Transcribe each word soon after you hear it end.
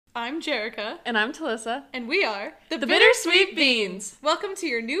I'm Jerica. And I'm Talissa. And we are The Bittersweet Beans. Welcome to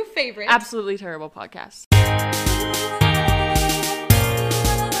your new favorite. Absolutely terrible podcast.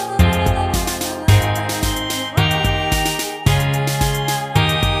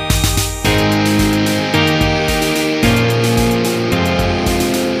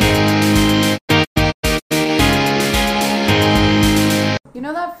 You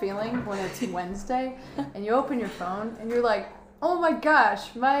know that feeling when it's Wednesday and you open your phone and you're like, oh my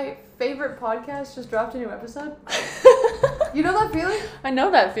gosh, my favorite podcast just dropped a new episode? You know that feeling? I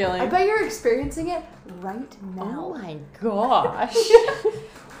know that feeling. I bet you're experiencing it right now. Oh my gosh.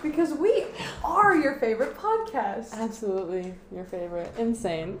 Because we are your favorite podcast. Absolutely your favorite.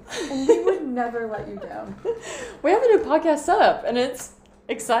 Insane. And we would never let you down. We have a new podcast setup and it's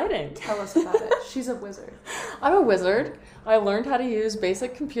exciting. Tell us about it. She's a wizard. I'm a wizard. I learned how to use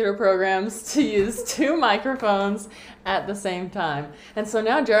basic computer programs to use two microphones at the same time. And so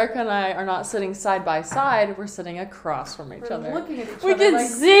now Jerica and I are not sitting side by side, we're sitting across from each other. We're looking at each other. We can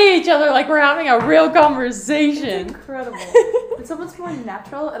see each other like we're having a real conversation. It's incredible. It's so much more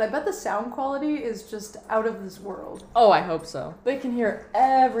natural, and I bet the sound quality is just out of this world. Oh, I hope so. They can hear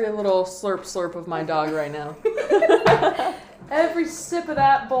every little slurp of my dog right now. Every sip of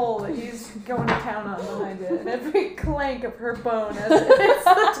that bowl that he's going to town on behind it, and every clank of her bone as it hits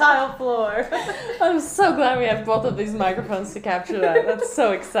the tile floor. I'm so glad we have both of these microphones to capture that. That's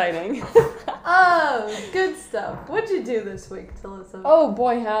so exciting. Oh, good stuff. What'd you do this week, Talissa? Oh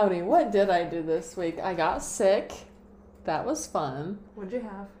boy howdy, what did I do this week? I got sick. That was fun. What'd you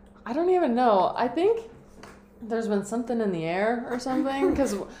have? I don't even know. I think there's been something in the air or something,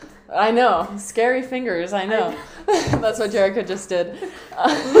 because I know, scary fingers, I know. That's what Jerica just did. When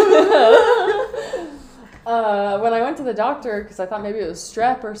I went to the doctor, because I thought maybe it was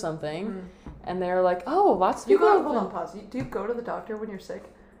strep or something, and they were like, oh, lots of people... Hold on, pause. Do you go to the doctor when you're sick?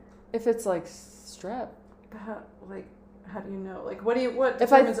 If it's like strep. How do you know? Like, what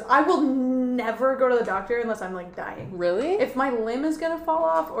determines... I will never go to the doctor unless I'm, like, dying. Really? If my limb is going to fall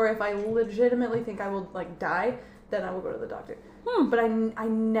off, or if I legitimately think I will, like, die, then I will go to the doctor. But I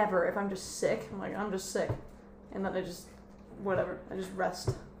never, if I'm just sick, I'm just sick. And then I just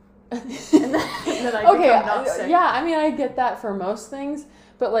rest. and then I become not sick. Yeah, I mean, I get that for most things,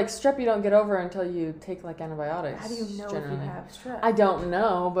 but like strep you don't get over until you take like antibiotics. How do you know generally. if you have strep? I don't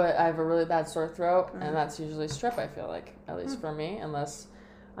know, but I have a really bad sore throat, and that's usually strep, I feel like, at least for me, unless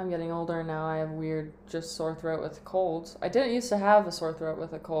I'm getting older and now I have weird just sore throat with colds. I didn't used to have a sore throat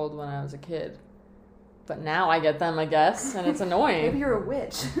with a cold when I was a kid. But now I get them, I guess, and it's annoying. Maybe you're a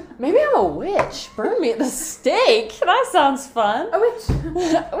witch. Maybe I'm a witch. Burn me at the stake. That sounds fun. A witch.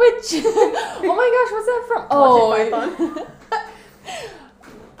 A witch. Oh my gosh, what's that from? Oh,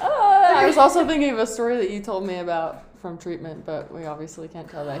 I was also thinking of a story that you told me about from treatment, but we obviously can't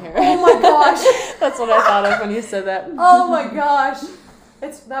tell that here. Oh my gosh. That's what I thought of when you said that. Oh my gosh.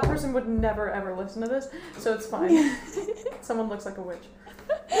 That person would never ever listen to this, so it's fine. Someone looks like a witch.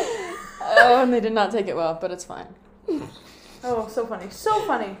 Oh, and they did not take it well, but it's fine. Oh, so funny. So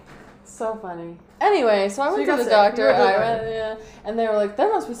funny. So funny. Anyway, so I went to the doctor, and they were like,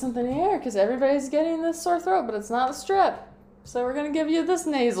 there must be something in the air, because everybody's getting this sore throat, but it's not strep. So we're going to give you this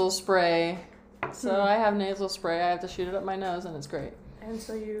nasal spray. So I have nasal spray. I have to shoot it up my nose, and it's great. And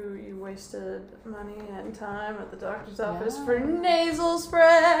so you wasted money and time at the doctor's office for nasal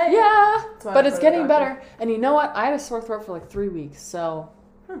spray. Yeah, but it's getting better. And you know what? I had a sore throat for like 3 weeks, so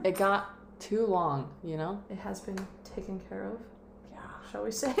it got too long, you know? It has been taken care of. Yeah. Shall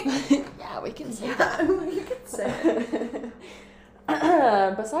we say? Yeah, we can say that. You can say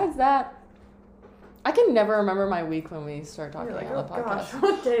it. Besides that, I can never remember my week when we start talking on the podcast. Gosh,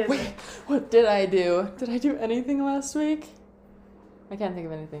 what day is it? What did I do? Did I do anything last week? I can't think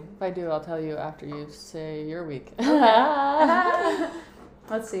of anything. If I do, I'll tell you after you say your week. Okay.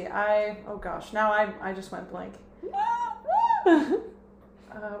 Let's see. Now I just went blank.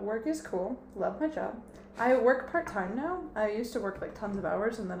 Work is cool. Love my job. I work part-time now. I used to work like tons of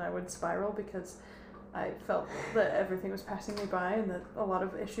hours, and then I would spiral because I felt that everything was passing me by and that a lot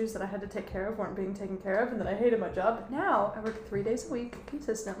of issues that I had to take care of weren't being taken care of, and that I hated my job. But now I work 3 days a week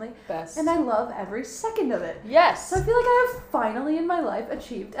consistently. Best. And I love every second of it. Yes. So I feel like I have finally in my life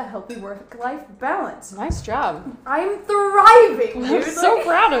achieved a healthy work-life balance. Nice job. I'm thriving, dude. I'm so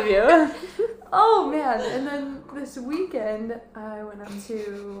proud of you. Oh man, and then this weekend I went up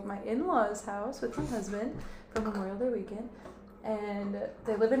to my in-laws' house with my husband for Memorial Day weekend, and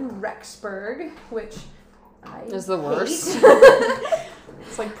they live in Rexburg, which I is the hate. worst.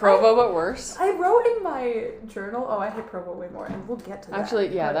 It's like Provo, but worse. I wrote in my journal. Oh, I hate Provo way more, and we'll get to that.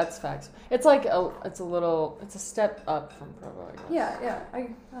 Actually, yeah, that's facts. It's like it's a step up from Provo, I guess. Yeah. I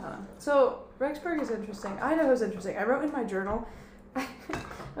don't know. So Rexburg is interesting. Idaho is interesting. I wrote in my journal.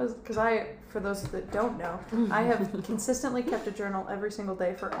 Because for those that don't know, I have consistently kept a journal every single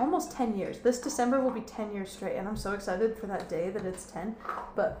day for almost 10 years. This December will be 10 years straight, and I'm so excited for that day that it's 10.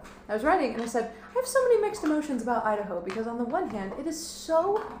 But I was writing, and I said, I have so many mixed emotions about Idaho, because on the one hand, it is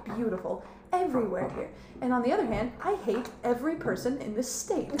so beautiful everywhere here. And on the other hand, I hate every person in this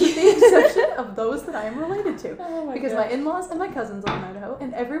state, with the exception of those that I am related to. Oh because gosh. my in-laws and my cousins live in Idaho,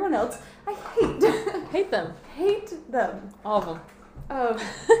 and everyone else, I hate. Hate them. Hate them. All of them. I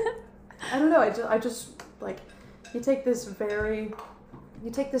don't know. I just like you take this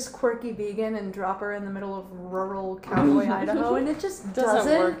quirky vegan and drop her in the middle of rural cowboy Idaho, and it just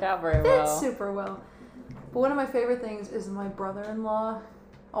doesn't work out very fit well. super well. But one of my favorite things is my brother-in-law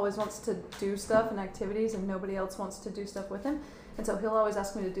always wants to do stuff and activities, and nobody else wants to do stuff with him. And so he'll always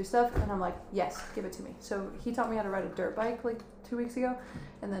ask me to do stuff, and I'm like, yes, give it to me. So he taught me how to ride a dirt bike like 2 weeks ago,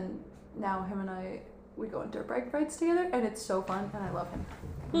 and then now him and we go on dirt bike rides together, and it's so fun, and I love him.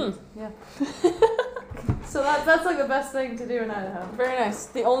 Yeah. So that's like the best thing to do in Idaho. Very nice.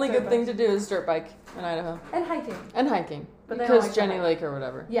 The only Dirt good thing to do is dirt bike in Idaho. And hiking. And hiking. But they don't because like to Jenny hike. Lake or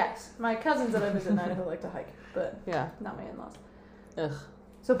whatever. Yes. My cousins that I visit in Idaho like to hike, but Yeah. not my in-laws. Ugh.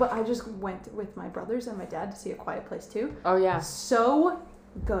 So, but I just went with my brothers and my dad to see A Quiet Place too. Oh, yeah. So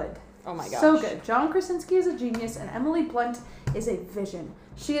good. Oh, my gosh. So good. John Krasinski is a genius, and Emily Blunt is a vision.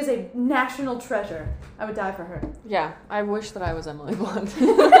 She is a national treasure. I would die for her. Yeah. I wish that I was Emily Blunt.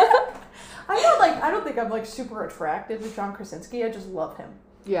 I don't think I'm like super attracted to John Krasinski. I just love him.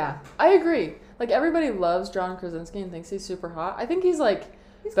 Yeah. I agree. Like, everybody loves John Krasinski and thinks he's super hot. I think he's, like,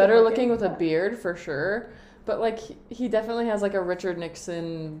 He's better good looking with a but- beard, for sure. But, like, he definitely has, like, a Richard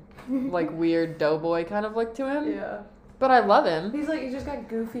Nixon, like, weird doughboy kind of look to him. Yeah. But I love him. He's just got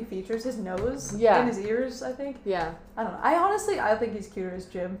goofy features. His nose Yeah. and his ears, I think. Yeah. I don't know. I think he's cuter as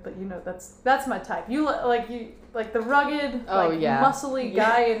Jim, but that's my type. You like the rugged, muscly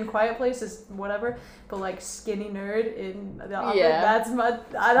guy in Quiet Place is whatever, but like skinny nerd in the Office,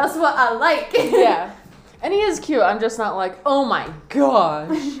 that's what I like. Yeah. And he is cute. I'm just not like, oh my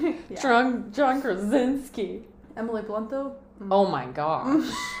gosh. Yeah. John Krasinski. Emily Blunt though. Oh my gosh.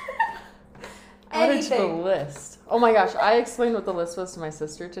 Added to the Anything. list. Oh my gosh, I explained what the list was to my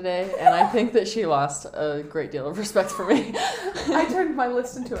sister today, and I think that she lost a great deal of respect for me. I turned my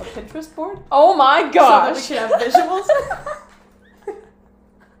list into a Pinterest board. Oh my gosh. So that we could have visuals.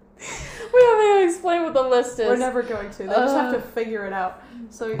 We haven't even explained what the list is. We're never going to. They just have to figure it out.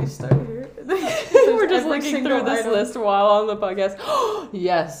 So you start here. We're just Every looking single through this item. list while on the podcast.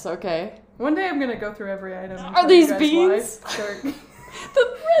 Yes, okay. One day I'm gonna go through every item. and Are tell these you guys beans? why. Sure.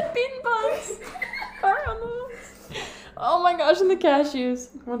 The red bean buns are on the list. Oh my gosh, and the cashews.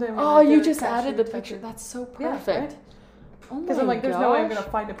 One day I'm Oh, gonna you do a just added the cashew picture. picture. That's so Yeah, perfect. right? Oh my Because I'm like, there's no way I'm gosh.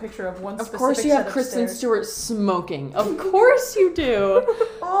 gonna find a picture of one Of specific course you set have of Kristen stairs. Stewart smoking. Of course you do.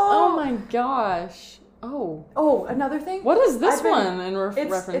 Oh my gosh. Oh, another thing. what is this I've been- one in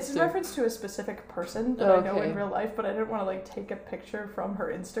reference It's in to? reference to a specific person that I know Okay. in real life, but I didn't want to like take a picture from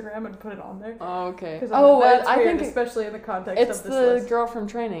her Instagram and put it on there. Oh, okay. 'Cause Oh, I think especially in the context it's of this the list. girl from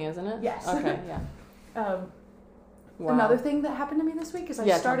Training, isn't it? Yes. Okay, yeah. Wow. Another thing that happened to me this week is I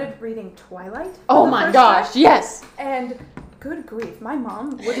Yeah, tell started reading Twilight. Oh for the my first gosh, time. yes. And good grief, my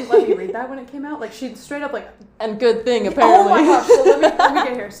mom wouldn't let me read that when it came out. Like she straight up like, And good thing, apparently. oh my gosh. So let me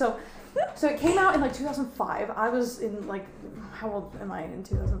get here. So it came out in like 2005. I was in like, how old am I in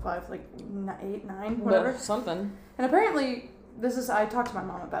 2005? Like 8, 9, whatever. Something. And apparently, I talked to my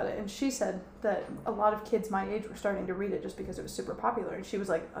mom about it, and she said that a lot of kids my age were starting to read it just because it was super popular. And she was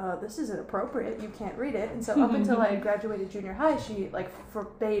like, this isn't appropriate. You can't read it. And so up until I had graduated junior high, she like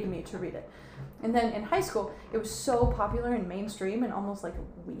forbade me to read it. And then in high school, it was so popular and mainstream and almost like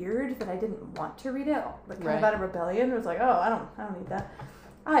weird that I didn't want to read it. Like kind of out of rebellion. It was like, oh, I don't need that.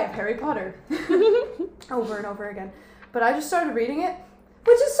 I have Harry Potter over and over again. But I just started reading it,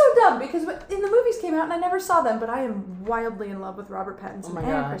 which is so dumb because in the movies came out and I never saw them, but I am wildly in love with Robert Pattinson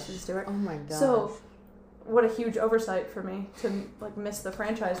and Kristen Stewart. Oh my gosh. So what a huge oversight for me to like miss the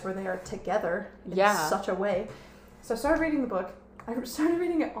franchise where they are together in such a way. So I started reading the book. I started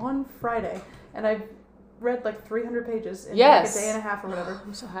reading it on Friday, and I read like 300 pages in like a day and a half or whatever.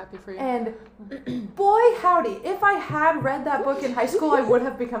 I'm so happy for you. And boy howdy, if I had read that book in high school, I would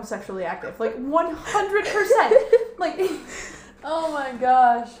have become sexually active. Like 100%. Like oh my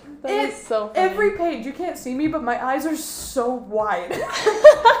gosh. That is so funny. Every page, you can't see me, but my eyes are so wide.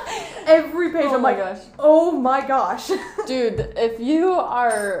 Every page, Oh I'm my like, gosh. oh my gosh. Dude, if you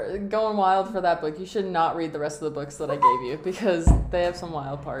are going wild for that book, you should not read the rest of the books that I gave you because they have some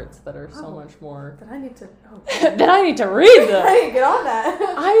wild parts that are so much more. Then I need to. Oh, Then I need to read them. I need to get on that.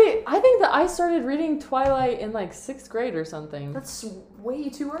 I think that I started reading Twilight in like 6th grade or something. That's way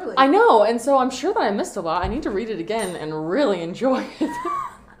too early. I know, and so I'm sure that I missed a lot. I need to read it again and really enjoy it.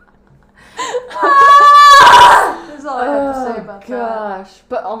 That's all I have to say about Gosh.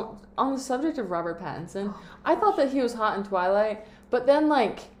 But on the subject of Robert Pattinson, I thought that he was hot in Twilight, but then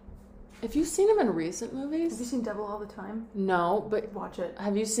like, have you seen him in recent that. movies? Have you seen Devil All the Time? No, but Watch it.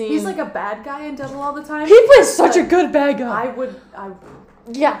 have you seen? He's like a bad guy in Devil All the Time. He plays such a good bad guy.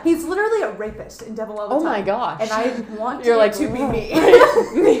 Yeah. He's literally a rapist in Devil All the Time. Oh my gosh. And I want You're like to be me.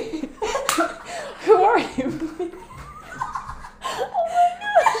 me. Who are you?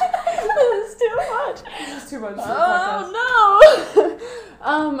 This is too much. This is too much for the podcast.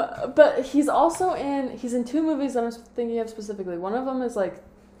 Oh no! But he's also he's in 2 movies that I'm thinking of specifically. One of them is like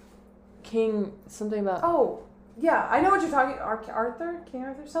King something about. Oh, yeah, I know what you're talking. Arthur, King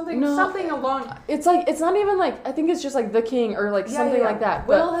Arthur, something along. It's like it's not even like I think it's just like The King or like something like that.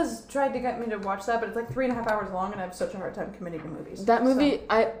 Will has tried to get me to watch that, but it's like 3.5 hours long, and I have such a hard time committing to movies. That movie,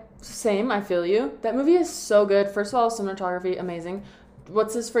 I feel you. That movie is so good. First of all, cinematography amazing.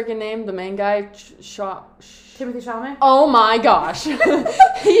 What's his freaking name? The main guy, Timothy Chalamet. Oh my gosh,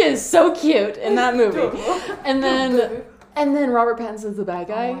 he is so cute in that movie. And then Robert Pattinson's the bad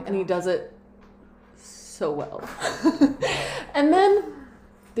guy, and he does it so well. And then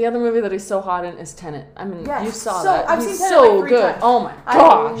the other movie that he's so hot in is Tenet. I mean, you saw that. I've he's seen Tenet so like 3 good. times. Oh my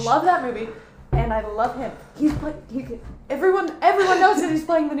gosh, I love that movie, and I love him. Everyone knows that he's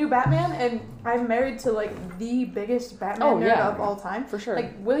playing the new Batman, and I'm married to like the biggest Batman nerd of all time. For sure.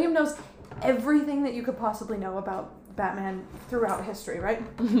 Like William knows everything that you could possibly know about Batman throughout history, right?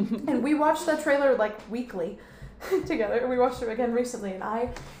 And we watched that trailer like weekly together, and we watched it again recently, and I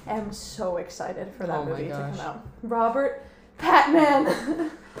am so excited for that movie to come out. Robert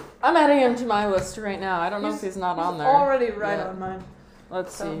Patman. I'm adding him to my list right now. I don't know if he's not on there. Already right on mine.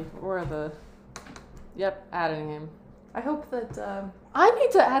 Let's see. Where are the... Yep, adding him. I hope that... I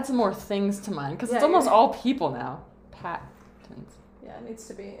need to add some more things to mine, because it's almost all people now. Patents. Yeah, it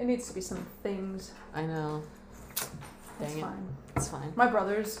needs to be some things. I know. Dang it. Fine. It's fine. My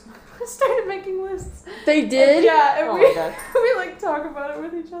brothers started making lists. They did? And oh my God. we like talk about it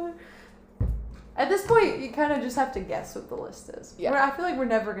with each other. At this point, you kind of just have to guess what the list is. Yeah. I feel like we're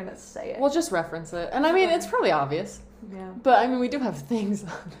never going to say it. We'll just reference it. And I mean, it's probably obvious. Yeah. But I mean, we do have things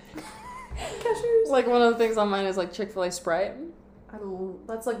on it. Cashews. Like one of the things on mine is like Chick-fil-A Sprite.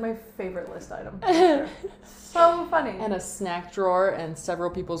 That's like my favorite list item. Sure. So funny. And a snack drawer and several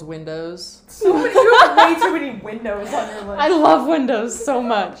people's windows. So many, you have way too many windows on your list. I love windows so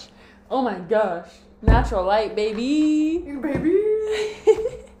much. Oh my gosh. Natural light, baby. Baby.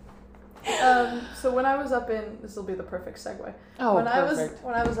 So when I was up in, this will be the perfect segue. Oh, when perfect.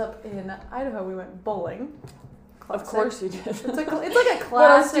 I was up in Idaho, we went bowling. Classic. Of course you did. It's like a classic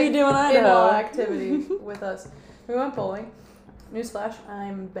What else do you do in Idaho? in-law activity with us. We went bowling. Newsflash,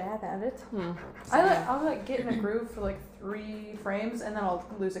 I'm bad at it. I'll like get in a groove for like 3 frames, and then I'll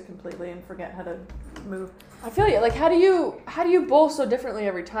lose it completely and forget how to move. I feel you. Like, how do you bowl so differently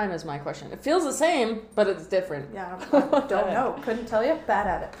every time is my question. It feels the same, but it's different. Yeah, I don't know. Couldn't tell you. Bad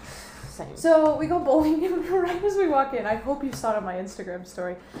at it. Same. So we go bowling, and right as we walk in, I hope you saw it on my Instagram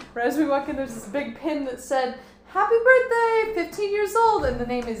story. Right as we walk in, there's this big pin that said, "Happy birthday, 15 years old," and the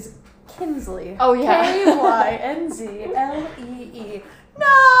name is Kinsley. Oh yeah. K-Y-N-Z-L-E-E.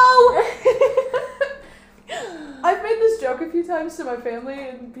 No! I've made this joke a few times to my family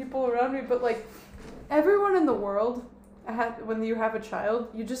and people around me, but like everyone in the world, when you have a child,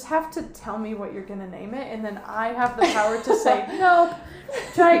 you just have to tell me what you're gonna name it, and then I have the power to say nope.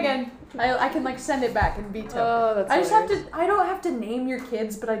 Try again. I can like send it back and veto. Oh, that's I don't have to name your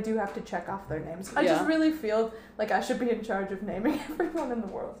kids, but I do have to check off their names. I just really feel like I should be in charge of naming everyone in the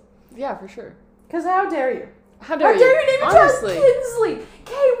world. Yeah, for sure. Because how dare you? How dare you name your Honestly. child Kinsley?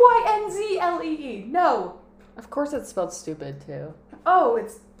 K-Y-N-Z-L-E-E. No. Of course it's spelled stupid, too. Oh,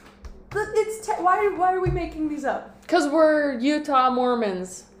 why are we making these up? Because we're Utah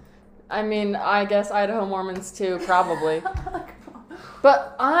Mormons. I mean, I guess Idaho Mormons, too, probably.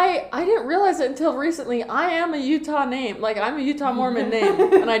 But I didn't realize it until recently. I am a Utah name. Like, I'm a Utah Mormon name,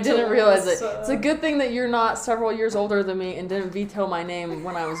 and I didn't realize it. It's a good thing that you're not several years older than me and didn't veto my name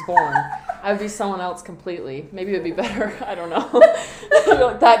when I was born. I would be someone else completely. Maybe it would be better. I don't know.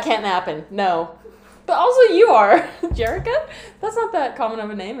 Like, that can't happen. No. But also you are. Jerica? That's not that common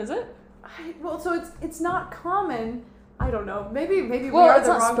of a name, is it? So it's not common. I don't know. Maybe we Well, are it's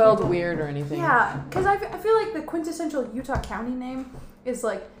the not wrong spelled people. weird or anything. Yeah, because I feel like the quintessential Utah County name is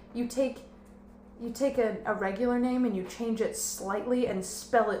like you take a regular name and you change it slightly and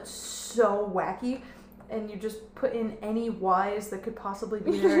spell it so wacky, and you just put in any Y's that could possibly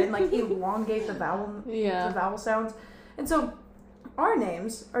be there and like elongate the vowel sounds. And so our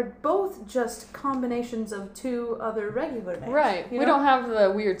names are both just combinations of two other regular names. Right. You We know? don't have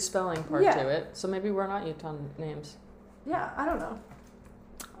the weird spelling part Yeah. to it, so maybe we're not Utah names. Yeah, I don't know.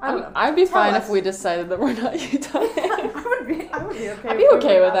 I don't know. I'd be Tell fine us. if we decided that we're not Utah names. I would be okay. I'd be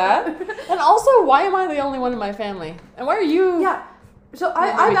okay with that. And also, why am I the only one in my family? And why are you? Yeah. So Maybe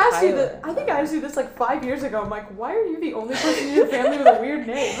I've asked you Tyler. that. I think I asked you this like 5 years ago. I'm like, why are you the only person in your family with a weird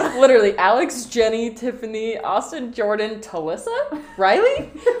name? Literally, Alex, Jenny, Tiffany, Austin, Jordan, Talissa,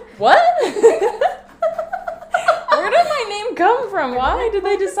 Riley. What? Where did my name come from? Why did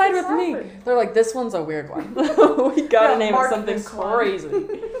they decide with me? happened? They're like, this one's a weird one. We gotta name it mark something this one.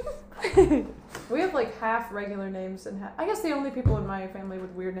 crazy. We have like half regular names and I guess the only people in my family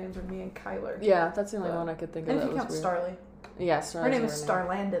with weird names are me and Kyler. Yeah, that's the only one I could think of. And if that you count was Starly. weird. Yeah, Starly's Her name her is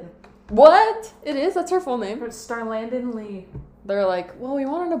Starlandon. What? It is? That's her full name? It's Starlandon Lee. They're like, well, we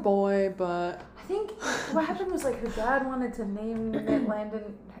wanted a boy, but... I think what happened was like her dad wanted to name it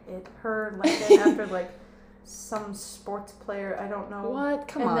Landon after like some sports player. I don't know. What?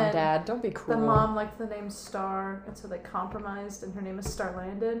 Come And on, then Dad. Don't be cruel. The mom liked the name Star, and so they compromised, and her name is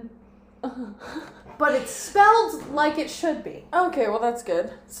Starlandon. But it's spelled like it should be. Okay, well, that's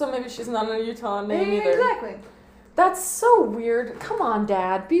good. So maybe she's not a Utah name either. Exactly. That's so weird. Come on,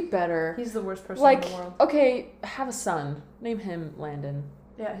 Dad. Be better. He's the worst person Like, in the world. okay, have a son. Name him Landon.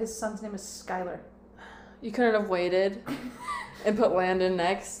 Yeah, his son's name is Skylar. You couldn't have waited and put Landon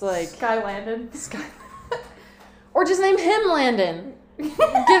next, like... Sky Landon. Sky. Or just name him Landon. Give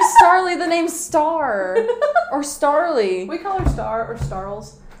Starly the name Star. Or Starly. We call her Star or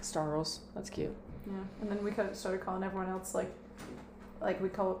Starls. Starls. That's cute. Yeah, and then we started calling everyone else like we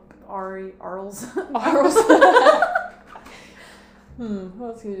call it Ari, Arls. Arls. What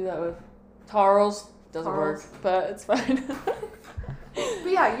else can you do that with? Tarls. Doesn't work, but it's fine.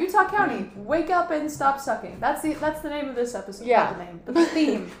 But yeah, Utah County, wake up and stop sucking. That's the name of this episode. Yeah. Not the name, but the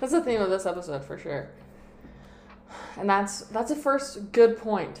theme. That's the theme of this episode for sure. And that's a first good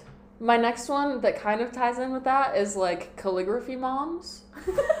point. My next one that kind of ties in with that is like calligraphy moms.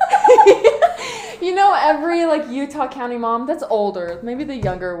 You know, every like Utah County mom that's older, maybe the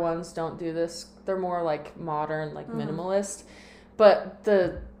younger ones don't do this. They're more like modern, like minimalist. But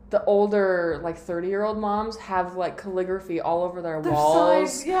the older like 30-year-old moms have like calligraphy all over their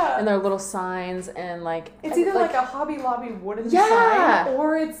walls. Signs, yeah. And their little signs and like It's either like a Hobby Lobby wooden Yeah. sign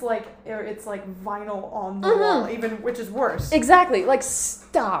or it's like vinyl on the wall, even, which is worse. Exactly. Like,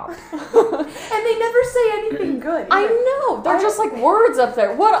 stop. And they never say anything good. I either. know. They're just like words up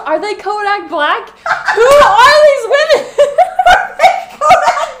there. What? Are they Kodak Black? Who are these women?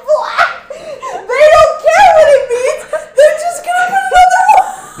 Kodak Black! They don't care what it means! They're just gonna put another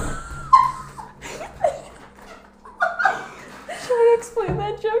one! Try to explain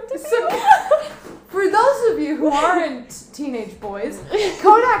that joke to me. For those of you who aren't teenage boys,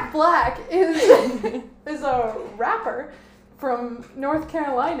 Kodak Black is a rapper from North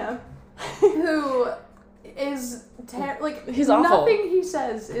Carolina who is He's awful. nothing he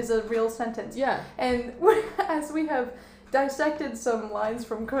says is a real sentence. Yeah. And as we have dissected some lines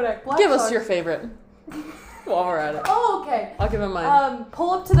from Kodak Black, Give us songs- your favorite while we're at it. Oh, okay. I'll give him mine.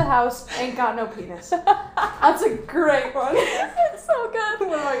 Pull up to the house, ain't got no penis. That's a great one. It's so good.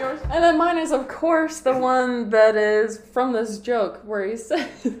 What about yours? And then mine is, of course, the one that is from this joke where he said...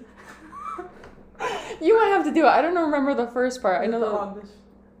 You might have to do it. I don't remember the first part. I know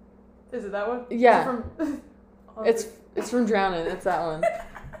the... Is it that one? Yeah. Is it It's from Drowning. It's that one.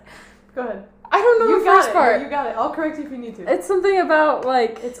 Go ahead. I don't know You the got first it. part. You got it. I'll correct you if you need to. It's something about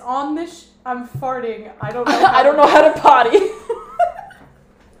like It's on this. I'm farting. I don't know. I don't know how to potty.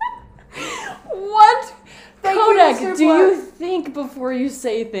 What? Thank you, Kodak, Mr. do you Black. think before you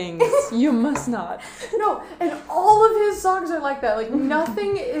say things? You must not. No, and all of his songs are like that. Like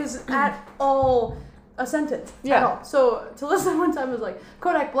nothing is at all a sentence. Yeah. At all. So to listen one time was like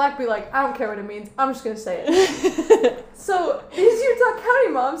Kodak Black be like, I don't care what it means. I'm just gonna say it. So these Utah County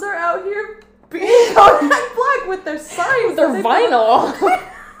moms are out here being Kodak Black with their signs. With their that they vinyl. put-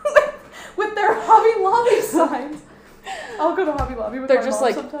 with their Hobby Lobby signs. I'll go to Hobby Lobby with They're my just mom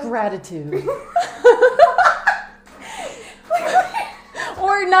like sometimes. gratitude.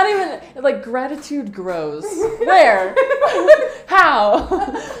 Or not even like gratitude grows. Where? How?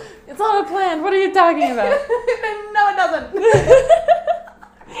 It's not a plan. What are you talking about? No, it doesn't.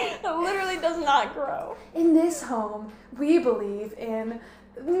 That that literally does not grow. In this home, we believe in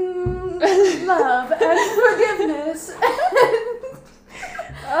love and forgiveness.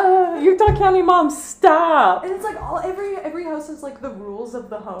 Utah County mom, stop. And it's like every house has like the rules of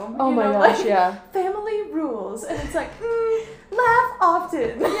the home. Oh you my know, gosh, like, yeah. Family rules, and it's like laugh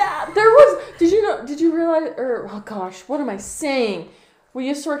often. Yeah, there was. Did you realize? Or oh gosh, what am I saying? We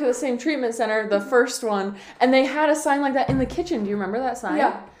used to work at the same treatment center, the first one, and they had a sign like that in the kitchen. Do you remember that sign?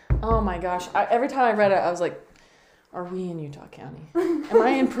 Yeah. Oh my gosh! Every time I read it, I was like, "Are we in Utah County? Am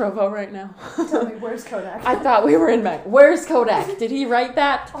I in Provo right now?" Tell me, where's Kodak? I thought we were in Mac. Where's Kodak? Did he write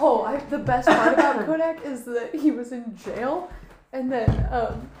that? Oh, the best part about Kodak is that he was in jail, and then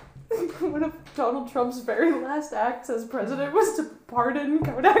one of Donald Trump's very last acts as president was to pardon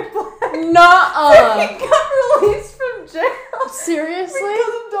Kodak Black. Nuh-uh. He got released from jail. Seriously?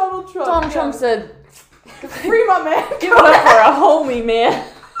 Because of Donald Trump. Donald Trump said, "Free my man. "Give it up for a homie, man."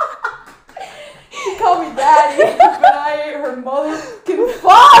 She called me daddy, but I ain't her motherfucking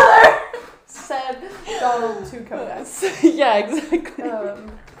father," said Donald to Kodak. Yeah, exactly.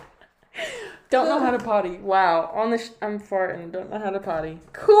 Don't know So- how to potty. Wow. I'm farting. Don't know how to potty.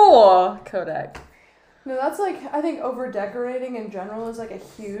 Cool. Kodak. No, that's like, I think over decorating in general is like a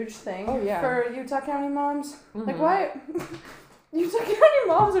huge thing for Utah County moms. Mm-hmm. Like, why? Utah County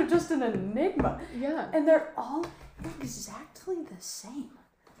moms are just an enigma. Yeah. And they're all exactly the same.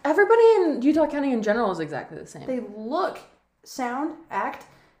 Everybody in Utah County in general is exactly the same. They look, sound, act.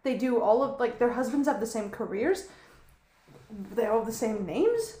 They do all of, like, their husbands have the same careers. They all have the same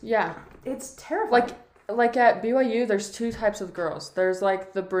names. Yeah. It's terrifying. Like at BYU, there's two types of girls. There's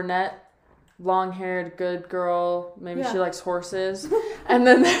like the brunette, long-haired, good girl. Maybe she likes horses. and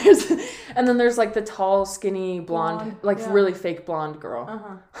then there's like the tall, skinny, blonde like really fake blonde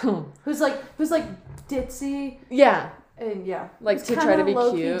girl. Who's like ditzy. Yeah. And like who's to try to be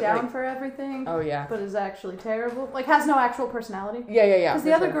low-key cute. down like, for everything. oh yeah. But is actually terrible. Like, has no actual personality. Yeah. Because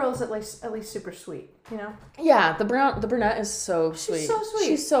the other girl is at least super sweet, you know? Yeah, the brunette is so sweet. She's so sweet.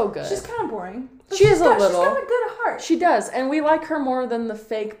 She's so good. She's kind of boring. She is a little. She's got a good heart. She does, and we like her more than the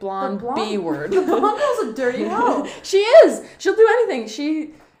fake blonde B word. The blonde girl's a dirty hoe. She is. She'll do anything.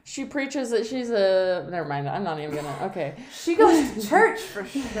 She preaches that she's a... Never mind. I'm not even gonna... Okay. She goes to church for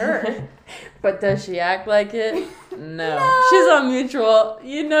sure. But does she act like it? No. She's on mutual.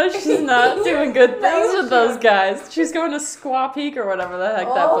 You know she's not doing good things with those guys. She's going to Squaw Peak or whatever the heck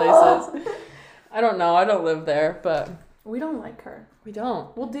that place is. I don't know. I don't live there, but... We don't like her. We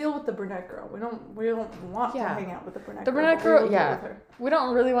don't. We'll deal with the brunette girl. We don't want to hang out with the brunette girl. The brunette girl, Deal with her. We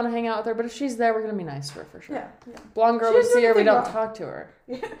don't really want to hang out with her, but if she's there, we're going to be nice to her for sure. Yeah. Blonde girl, She we doesn't see her, we do don't anything talk to her.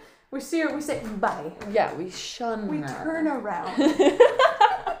 Yeah. We see her, we say bye. Yeah, we shun We her. turn around.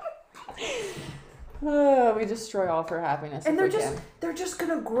 We destroy all of her happiness. And if they're just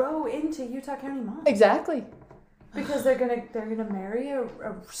gonna grow into Utah County moms. Exactly. Because they're gonna marry a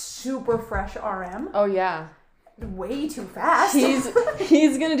super fresh RM Oh yeah. way too fast.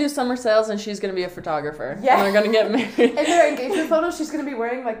 He's gonna do summer sales and she's gonna be a photographer. Yeah. And they're gonna get married. In their engagement photos, she's gonna be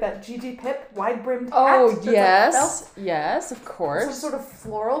wearing like that Gigi Pip wide brimmed hat. Oh that's yes, like felt. yes, of course. Some sort of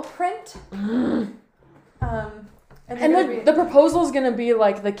floral print. And the proposal is gonna be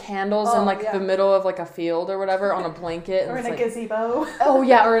like the candles in like yeah. the middle of like a field or whatever on a blanket. or and in a gazebo. Oh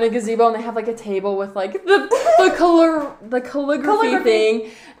yeah, or in a gazebo, and they have like a table with like the calligraphy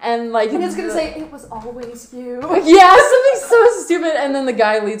thing, and like And it's gonna say, "It was always you." yeah, something so stupid, and then the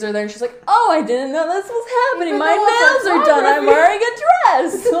guy leads her there, and she's like, "Oh, I didn't know this was happening. Even My though it's nails are done. I'm wearing a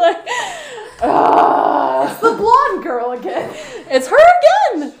dress." Like, It's the blonde girl again. it's her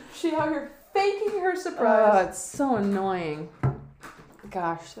again. She out here faking her surprise. It's so annoying.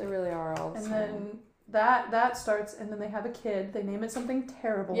 Gosh, they really are all the And same. then that starts, and then they have a kid. They name it something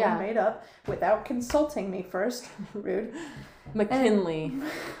terrible Yeah. and made up without consulting me first. Rude. McKinley.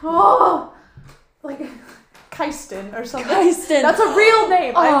 Oh, like Keiston or something. Keiston. That's a real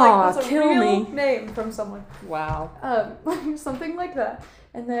name. That's a kill real me. name from someone. Wow. Something like that.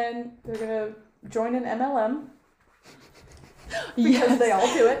 And then they're gonna join an MLM because they all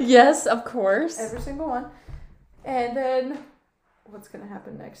do it. Yes, of course. Every single one. And then what's going to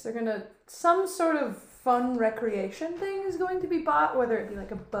happen next? They're going to, some sort of fun recreation thing is going to be bought, whether it be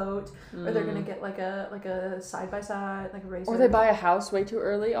like a boat or they're going to get like a side-by-side, like a razor. Or they buy a house way too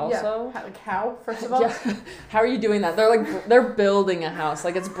early also. Yeah. Like how, first of all? Yeah. How are you doing that? They're building a house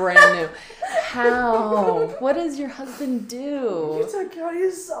like it's brand new. How? What does your husband do? Utah County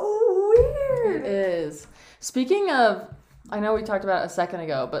is so weird. It is. Speaking of, I know we talked about it a second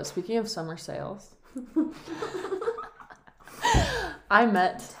ago, but speaking of summer sales,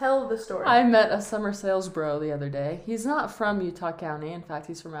 Tell the story. I met a summer sales bro the other day. He's not from Utah County. In fact,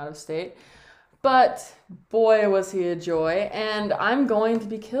 he's from out of state. But boy, was he a joy. And I'm going to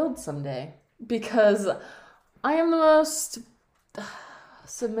be killed someday because I am the most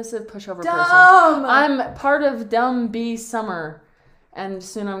submissive pushover person. I'm part of Dumb Bee Summer. And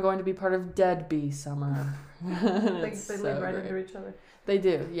soon I'm going to be part of Dead Bee Summer. They lead right into each other. They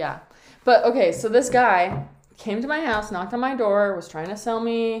do, yeah. But okay, so this guy came to my house, knocked on my door, was trying to sell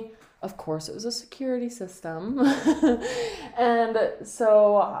me. Of course, it was a security system. And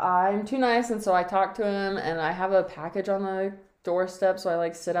so I'm too nice, and so I talked to him, and I have a package on the doorstep, so I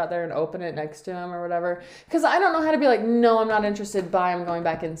like sit out there and open it next to him or whatever. Because I don't know how to be like, no, I'm not interested, bye, I'm going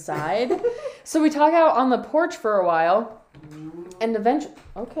back inside. So we talk out on the porch for a while. And eventually,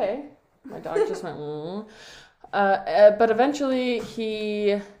 okay, my dog just went, but eventually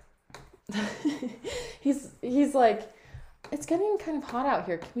he's like, it's getting kind of hot out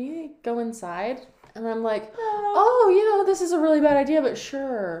here. Can we go inside? And I'm like, oh, this is a really bad idea, but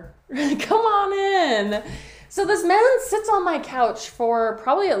sure. Come on in. So this man sits on my couch for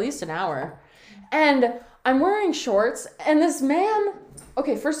probably at least an hour. And I'm wearing shorts. And this man,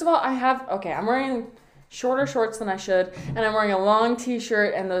 okay, first of all, I'm wearing shorter shorts than I should, and I'm wearing a long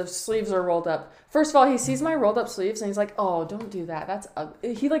t-shirt, and the sleeves are rolled up. First of all, he sees my rolled up sleeves, and he's like, "Oh, don't do that. That's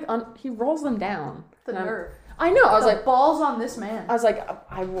ugly." He rolls them down. The nerve. I know. I was like, balls on this man. I was like,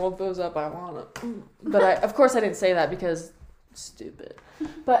 I rolled those up. I want it, but of course I didn't say that because stupid.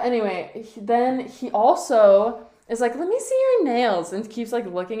 But anyway, then he also is like, "Let me see your nails," and keeps like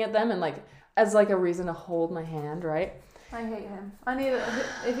looking at them and like as like a reason to hold my hand, right? I hate him.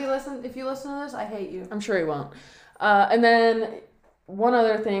 If you listen to this, I hate you. I'm sure he won't. And then one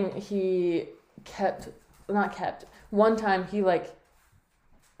other thing one time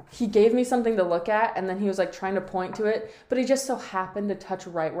he gave me something to look at, and then he was like trying to point to it, but he just so happened to touch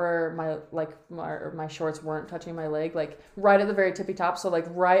right where my shorts weren't touching my leg, like right at the very tippy top, so like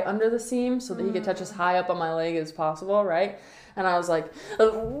right under the seam, so that he could touch as high up on my leg as possible, right? And I was like,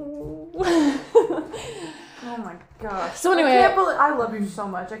 oh my gosh. So anyway, I love you so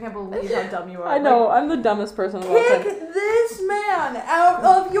much. I can't believe how dumb you are. I know, I'm the dumbest person of all time. Kick this man out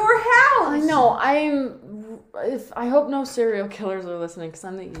of your house. I know. I hope no serial killers are listening because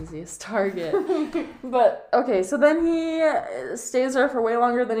I'm the easiest target. But okay, so then he stays there for way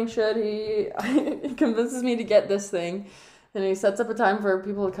longer than he should. He convinces me to get this thing, and he sets up a time for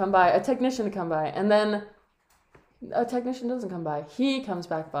people to come by, a technician to come by, and then a technician doesn't come by. He comes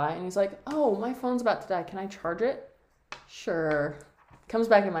back by and he's like, "Oh, my phone's about to die. Can I charge it?" Sure. Comes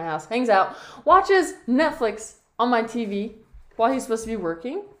back in my house, hangs out, watches Netflix on my TV while he's supposed to be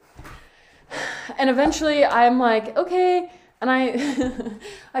working. And eventually I'm like, okay. And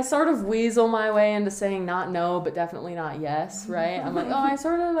I sort of weasel my way into saying not no, but definitely not yes, right? I'm like, I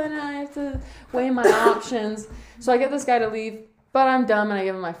have to weigh my options. So I get this guy to leave. But I'm dumb and I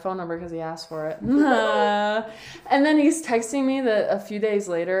give him my phone number because he asked for it. And then he's texting me that a few days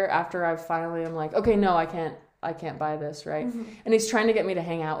later after I'm like, okay, no, I can't buy this, right? Mm-hmm. And he's trying to get me to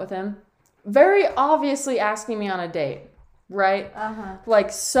hang out with him. Very obviously asking me on a date, right? Uh-huh.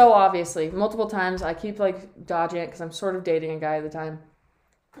 Like so obviously. Multiple times. I keep like dodging it because I'm sort of dating a guy at the time.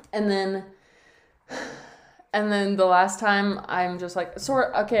 And then the last time I'm just like,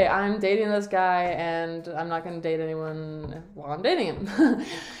 okay, I'm dating this guy and I'm not going to date anyone while I'm dating him.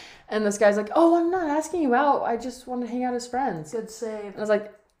 And this guy's like, oh, I'm not asking you out. I just want to hang out as friends. Good save. And I was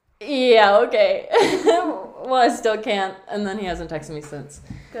like, yeah, okay. Well, I still can't. And then he hasn't texted me since.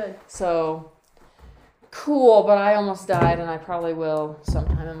 Good. So, cool, but I almost died and I probably will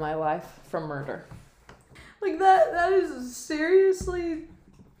sometime in my life from murder. Like that is seriously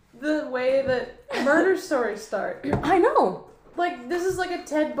the way that murder stories start. I know. Like, this is like a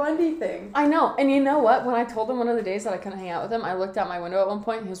Ted Bundy thing. I know. And you know what? When I told him one of the days that I couldn't hang out with him, I looked out my window at one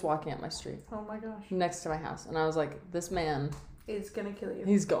point and he was walking up my street. Oh my gosh. Next to my house. And I was like, this man is going to kill you.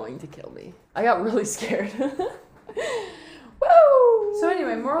 He's going to kill me. I got really scared. Woo! So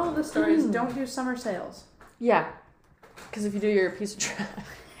anyway, moral of the story is don't do summer sales. Yeah. Because if you do, you're a piece of trash.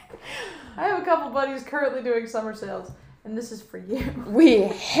 I have a couple buddies currently doing summer sales. And this is for you. We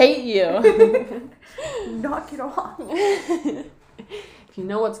hate you. Knock it off. If you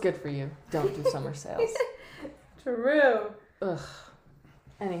know what's good for you, don't do summer sales. True. Ugh.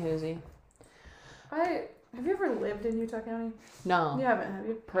 Anywhoosie. Have you ever lived in Utah County? No. You haven't, have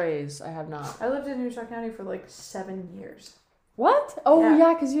you? Praise, I have not. I lived in Utah County for like 7 years. What? Oh,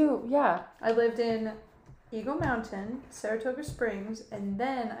 yeah, because I lived in Eagle Mountain, Saratoga Springs, and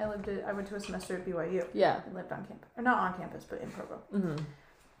then I went to a semester at BYU. Yeah. And lived on campus. Or not on campus, but in Provo. Mm-hmm.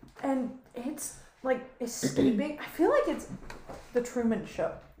 And it's like escaping. I feel like it's the Truman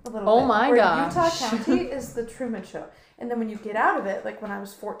Show a little bit. Oh my where gosh. Utah County is the Truman Show. And then when you get out of it, like when I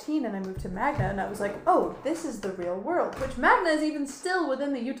was 14 and I moved to Magna, and I was like, oh, this is the real world. Which Magna is even still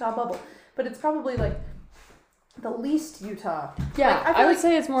within the Utah bubble. But it's probably like the least Utah. Yeah, like, I would like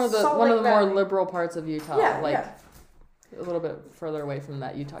say it's more of the Salt one of Lake the more Valley. liberal parts of Utah. Yeah, like yeah. a little bit further away from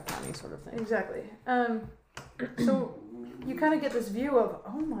that Utah County sort of thing. Exactly. So you kind of get this view of,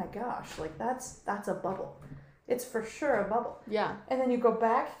 oh my gosh, like that's a bubble. It's for sure a bubble. Yeah. And then you go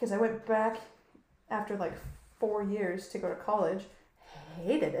back, because I went back after like 4 years to go to college.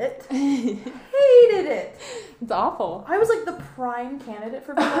 Hated it. Hated it. It's awful. I was like the prime candidate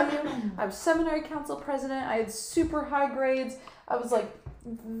for BYU. I was seminary council president. I had super high grades. I was like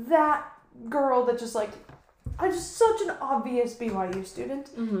that girl that just like, I was just such an obvious BYU student.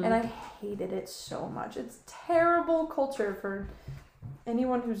 Mm-hmm. And I hated it so much. It's terrible culture for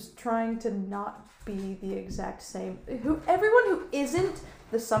anyone who's trying to not be the exact same. Everyone who isn't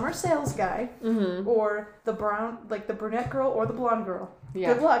the summer sales guy Mm-hmm. or the the brunette girl or the blonde girl.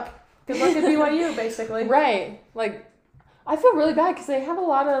 Yeah. Good luck. Good luck at BYU, basically. Right. Like, I feel really bad because they have a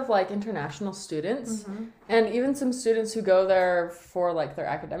lot of like international students Mm-hmm. and even some students who go there for like their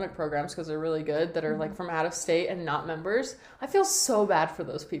academic programs because they're really good that are like from out of state and not members. I feel so bad for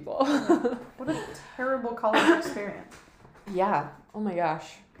those people. What a terrible college experience. Yeah. Oh my gosh.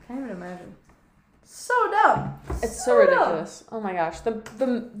 Can't even imagine. So dumb. It's so ridiculous. Oh my gosh.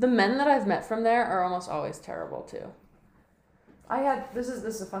 The men that I've met from there are almost always terrible too. This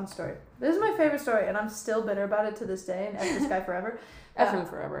is a fun story. This is my favorite story, and I'm still bitter about it to this day, and F this guy forever. F him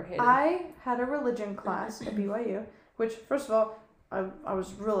forever. Hate him. I had a religion class at BYU, which, first of all, I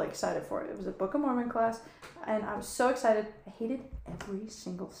was really excited for it. It was a Book of Mormon class, and I was so excited. I hated every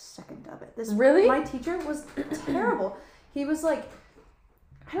single second of it. Really? My teacher was terrible. He was like,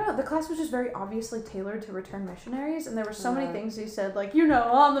 I don't know, the class was just very obviously tailored to return missionaries, and there were so many things he said, like,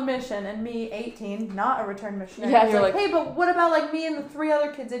 on the mission, and me, 18, not a return missionary. Yeah, It's you're like, like- hey, but what about, like, me and the 3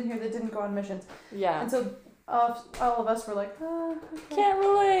 other kids in here that didn't go on missions? Yeah. And so all of us were like, okay. Can't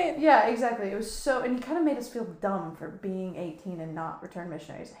relate. Yeah, exactly. It was so, and he kind of made us feel dumb for being 18 and not return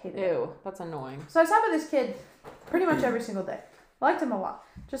missionaries. I hated it. Ew. That's annoying. So I sat with this kid pretty much every single day. Liked him a lot.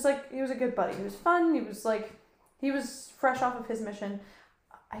 Just like, he was a good buddy. He was fun. He was fresh off of his mission.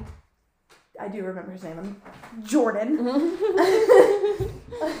 I do remember his name. Jordan.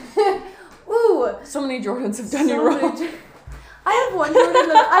 Ooh. So many Jordans have done you wrong. I have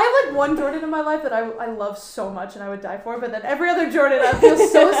one Jordan in my life that I love so much and I would die for, but then every other Jordan I feel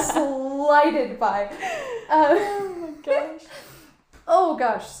so slighted by. Oh my gosh. Oh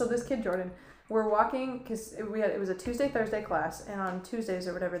gosh. So this kid Jordan, we're walking because it was a Tuesday Thursday class, and on Tuesdays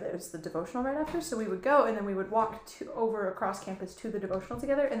or whatever there was the devotional right after. So we would go and then we would walk over across campus to the devotional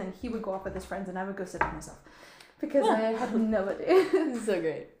together, and then he would go off with his friends and I would go sit by myself because I had no idea. This is so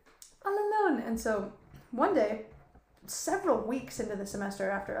great. All alone. And so one day, several weeks into the semester,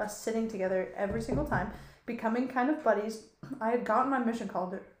 after us sitting together every single time, becoming kind of buddies, I had gotten my mission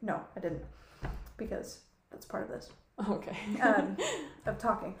call. No, I didn't, because that's part of this. Okay. Of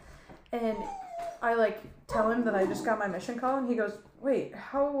talking. And I tell him that I just got my mission call, and he goes, wait,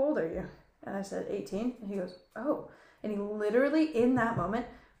 how old are you? And I said 18, and he goes, oh. And he literally in that moment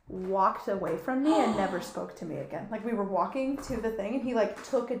walked away from me and never spoke to me again. Like, we were walking to the thing, and he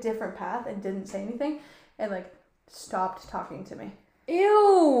took a different path and didn't say anything and stopped talking to me.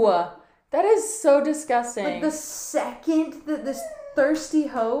 Ew. That is so disgusting. The second that this thirsty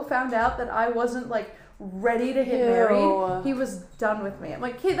hoe found out that I wasn't ready to get married, he was done with me. I'm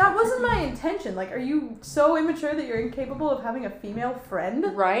like, hey, that wasn't my intention. Are you so immature that you're incapable of having a female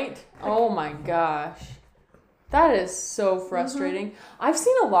friend? Right? Oh my gosh. That is so frustrating. Mm-hmm. I've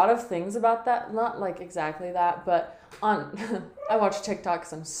seen a lot of things about that. Not exactly that, but on... I watch TikTok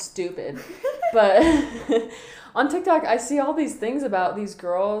because I'm stupid. But on TikTok, I see all these things about these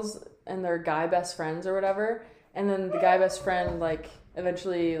girls and their guy best friends or whatever. And then the guy best friend,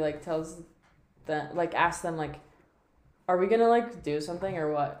 eventually, tells them, asks them, are we gonna, do something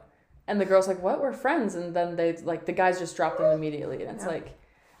or what? And the girl's like, what? We're friends. And then they, the guys just drop them immediately. And it's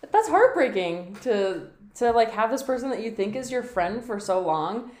that's heartbreaking to have this person that you think is your friend for so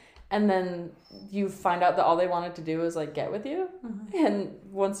long, and then you find out that all they wanted to do is get with you. Mm-hmm. And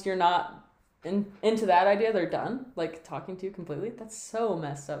once you're not into that idea, they're done talking to you completely. That's so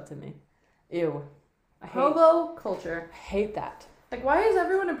messed up to me. Ew. Provo culture. I hate that. Why is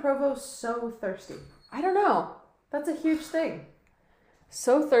everyone in Provo so thirsty? I don't know. That's a huge thing.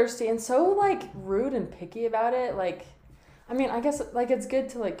 So thirsty and so rude and picky about it. I mean, I guess it's good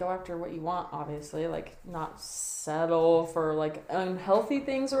to go after what you want, obviously, not settle for unhealthy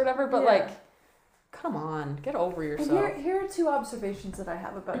things or whatever, but come on, get over And yourself. here are two observations that I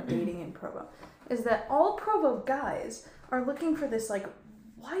have about dating in Provo. Is that all Provo guys are looking for this like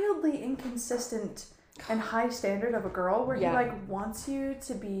wildly inconsistent and high standard of a girl where he like wants you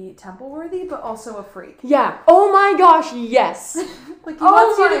to be temple worthy but also a freak. Yeah. Oh my gosh, yes. Like he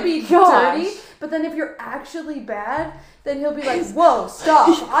wants you to be dirty, but then if you're actually bad, then he'll be like, "Whoa, stop!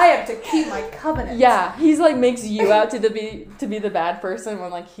 I have to keep my covenant." Yeah, he's like makes you out to be the bad person when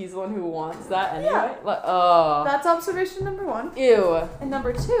like he's the one who wants that anyway. Yeah. Like, oh. That's observation number 1. Ew. And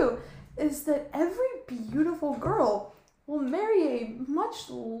number 2 is that every beautiful girl will marry a much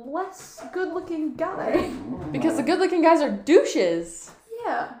less good-looking guy. Because the good-looking guys are douches.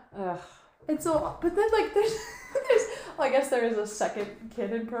 Yeah. Ugh. And so, but then like there's well, I guess there is a second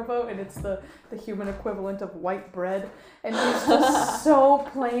kid in Provo, and it's the human equivalent of white bread, and he's just so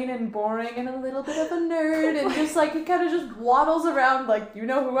plain and boring and a little bit of a nerd, and just like he kind of just waddles around like you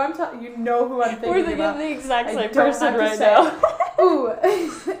know who I'm thinking We're thinking about. of the exact I same don't person have to right say now. Ooh,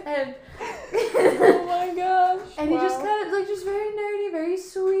 and Oh my gosh. and he just kind of like just very nerdy, very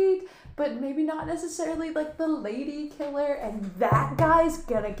sweet, but maybe not necessarily like the lady killer. And that guy's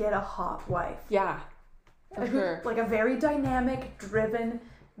gonna get a hot wife. Yeah. For sure. Like a very dynamic, driven,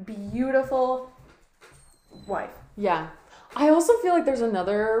 beautiful wife. Yeah. I also feel like there's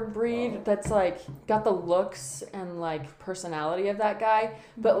another breed that's like got the looks and like personality of that guy,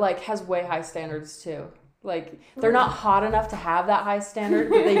 but like has way high standards too. Like they're not hot enough to have that high standard,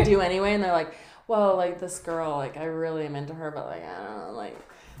 but they do anyway, and they're like, well, like this girl, like I really am into her, but like I don't know,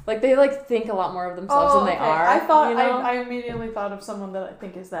 like they like think a lot more of themselves than they are. I thought you know? I immediately thought of someone that I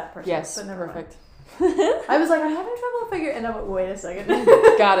think is that person. Yes, but never perfect. Mind. I was like, I'm having trouble figuring, and I went, wait a second.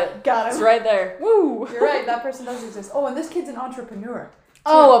 Got it. Got it. It's right there. Woo! You're right. That person does exist. Oh, and this kid's an entrepreneur.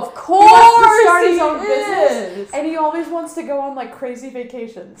 Oh, of course! He wants to start his own he business, is. and he always wants to go on like crazy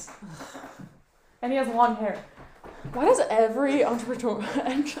vacations. And he has long hair. Why does every entrepreneur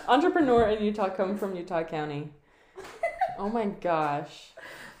in Utah come from Utah County? Oh my gosh.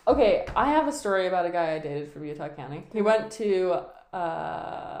 Okay, I have a story about a guy I dated from Utah County. He went to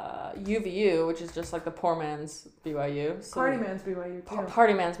UVU, which is just like the poor man's BYU. So Party man's BYU too.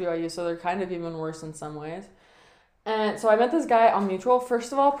 Party man's BYU, so they're kind of even worse in some ways. And so I met this guy on Mutual.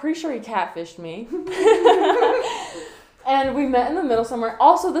 First of all, pretty sure he catfished me. And we met in the middle somewhere.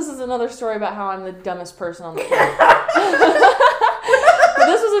 Also, this is another story about how I'm the dumbest person on the planet. But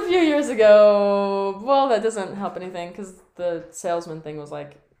this was a few years ago. Well, that doesn't help anything because the salesman thing was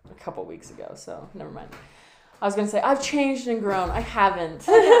like a couple weeks ago, so never mind. I was going to say, I've changed and grown. I haven't.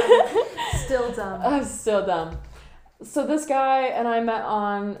 Still dumb. I'm still dumb. So this guy and I met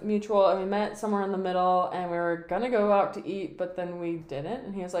on Mutual, and we met somewhere in the middle, and we were going to go out to eat, but then we didn't.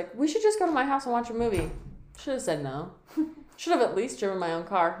 And he was like, we should just go to my house and watch a movie. Should have said no. Should have at least driven my own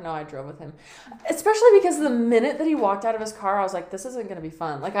car. No, I drove with him. Especially because the minute that he walked out of his car, I was like, this isn't going to be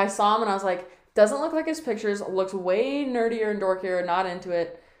fun. Like, I saw him and I was like, doesn't look like his pictures, looks way nerdier and dorkier, not into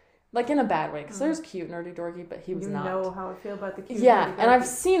it. Like, in a bad way. Because there's cute, nerdy, dorky, but he was not. You know how I feel about the cute. Yeah, nerdy, and I've dorky.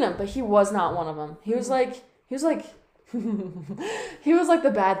 seen him, but he was not one of them. He was like he was like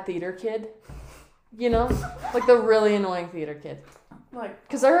the bad theater kid. You know? Like the really annoying theater kid. Like,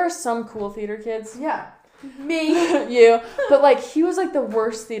 Because there are some cool theater kids. yeah. Me. You. But like he was like the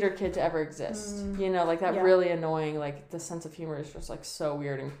worst theater kid to ever exist. You know, like that Yeah. really annoying, like the sense of humor is just like so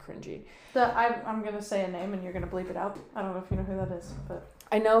weird and cringy. I'm going to say a name and you're going to bleep it out. I don't know if you know who that is, but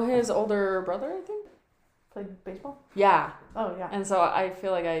I know his older brother, I think. played baseball? Yeah. Oh, yeah. And so I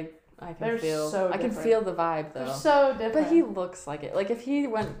feel like I can They're feel so I can different. feel the vibe though. They're so different. But he looks like it. Like if he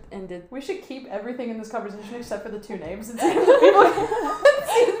went and did We should keep everything in this conversation except for the two names and see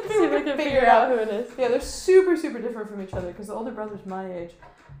if people can figure out who it is. Yeah, they're super, super different from each other because the older brother's my age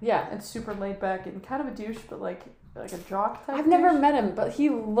Yeah. and super laid back and kind of a douche, but like a jock type. I've never douche. met him, but he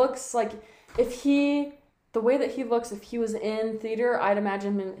looks like the way that he looks, if he was in theater, I'd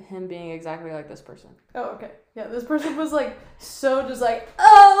imagine him being exactly like this person. Oh, okay. Yeah, this person was like so just like,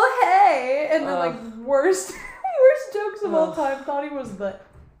 oh hey, and then like worst jokes of all time. Thought he was the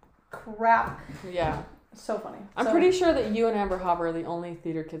crap. Yeah. So funny. I'm pretty sure that you and Amber Hopper are the only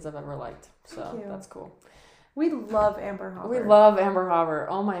theater kids I've ever liked. So Thank you. that's cool. We love Amber Hopper. We love Amber Hopper.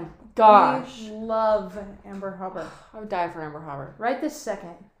 Oh my gosh. We love Amber Hopper. I would die for Amber Hopper. Right this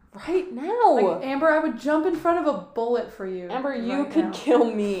second. Right now. Like, Amber, I would jump in front of a bullet for you. Amber, you right could now. kill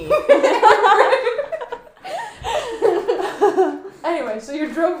me. Anyway, so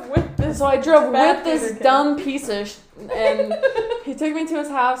you drove with this. So I drove bad with this theater kid. dumb piece of and he took me to his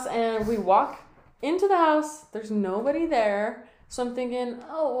house, and we walk into the house. There's nobody there. So I'm thinking,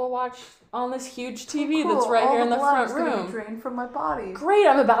 oh, we'll watch on this huge TV Cool. that's right All here in the blood front is gonna room. be drained from my body. Great,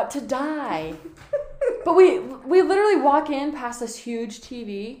 I'm about to die. But we literally walk in past this huge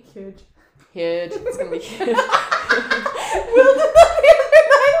TV. Huge. It's gonna be huge. Will did that the other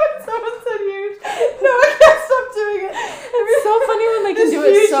night when someone said huge. No, I can't stop doing it. It's so funny when they can do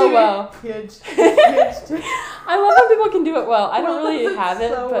it so well. Huge. I love when people can do it well. I don't really have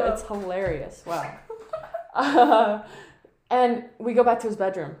it, so but well. it's hilarious. Wow. And we go back to his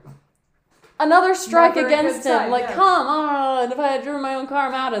bedroom. Another strike Never a against good him. sign, Like, yeah. come on. If I had driven my own car,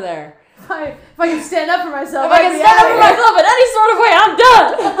 I'm out of there. If I can stand up for myself, If I can stand up for myself in any sort of way, I'm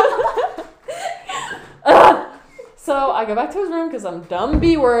done. So I go back to his room because I'm dumb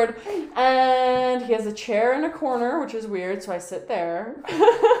B-word. And he has a chair in a corner, which is weird. So I sit there.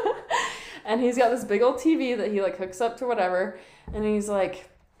 And he's got this big old TV that he like hooks up to whatever. And he's like...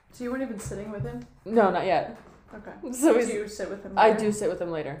 So you weren't even sitting with him? No, not yet. Okay. So Do you sit with him later? I do sit with him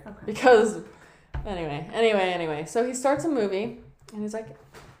later. Okay. Because... Anyway. So he starts a movie. And he's like... doot,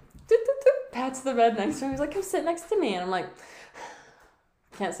 doot, doot, pats the bed next to him. He's like, come sit next to me. And I'm like...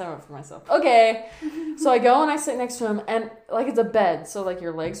 Can't stand up for myself. Okay. So I go and I sit next to him. And like it's a bed. So like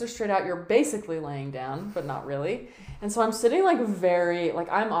your legs are straight out. You're basically laying down. But not really. And so I'm sitting like very...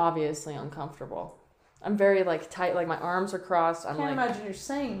 Like I'm obviously uncomfortable. I'm very like tight. Like my arms are crossed. I'm Can't like... imagine you're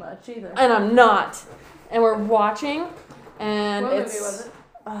saying much either. And I'm not. And we're watching. And What it's... movie was it?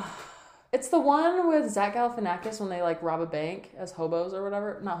 It's the one with Zach Galifianakis when they like rob a bank as hobos or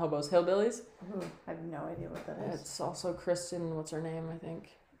whatever. Not hobos, hillbillies. Ooh, I have no idea what that is. It's also Kristen, what's her name, I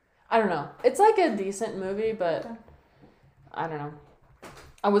think. I don't know. It's like a decent movie, but Okay. I don't know.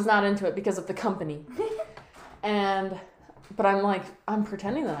 I was not into it because of the company. But I'm like, I'm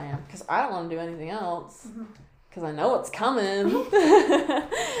pretending that I am because I don't want to do anything else because I know it's coming.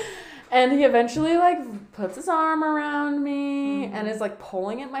 And he eventually like puts his arm around me and is like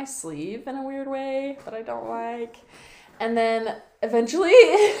pulling at my sleeve in a weird way that I don't like. And then eventually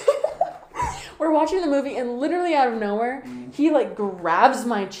we're watching the movie and literally out of nowhere, he like grabs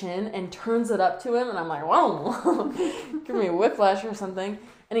my chin and turns it up to him. And I'm like, whoa, give me a whiplash or something.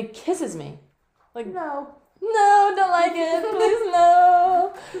 And he kisses me. Like, no, don't like it. Please,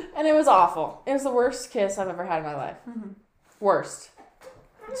 no. And it was awful. It was the worst kiss I've ever had in my life. Worst.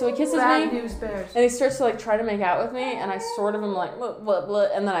 So he kisses Bad me, news bears. and he starts to like try to make out with me, and I sort of am like, blah, blah, blah,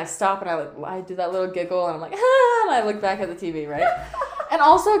 and then I stop and I do that little giggle, and I'm like, ah, and I look back at the TV, right? And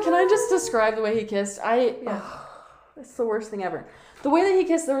also, can I just describe the way he kissed? It's the worst thing ever. The way that he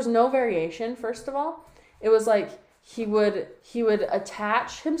kissed, there was no variation. First of all, it was like he would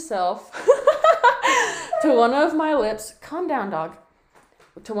attach himself to one of my lips. Calm down, dog.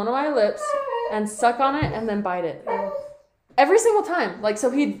 To one of my lips and suck on it and then bite it. Every single time. Like,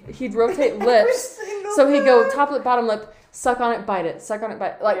 so he'd rotate lips. So he'd go top lip, bottom lip, suck on it, bite it, suck on it,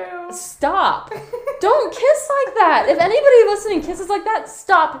 bite it. Like, stop. Don't kiss like that. If anybody listening kisses like that,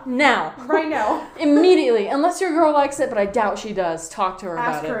 stop now. Right now. Immediately. Unless your girl likes it, but I doubt she does. Talk to her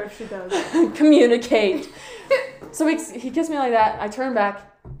Ask about her it. if she does. Communicate. So he kissed me like that. I turn back.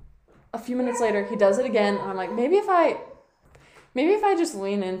 A few minutes later, he does it again. And I'm like, maybe if I just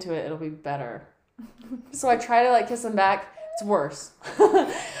lean into it, it'll be better. So I try to like kiss him back. It's worse.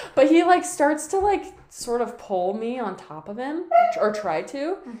 But he like starts to like sort of pull me on top of him or try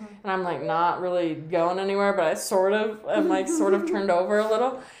to. And I'm like not really going anywhere, but I sort of am like sort of turned over a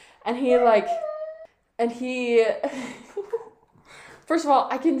little. And he first of all,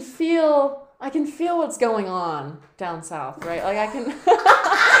 I can feel what's going on down south, right? Like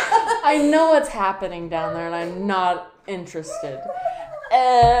I know what's happening down there and I'm not interested.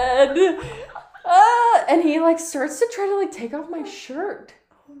 And he like starts to try to like take off my shirt.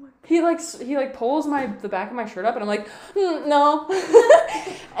 He pulls the back of my shirt up and I'm like, no.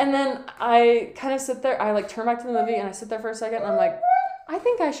 And then I kind of sit there. I like turn back to the movie and I sit there for a second and I'm like, I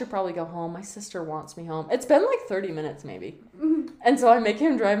think I should probably go home. My sister wants me home. It's been like 30 minutes maybe. And so I make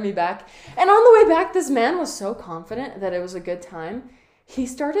him drive me back. And on the way back, this man was so confident that it was a good time. He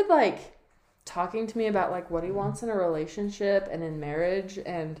started like talking to me about like what he wants in a relationship and in marriage,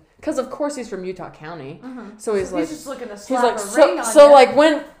 and because of course he's from Utah County, so he's like just looking to slap a ring on so you. like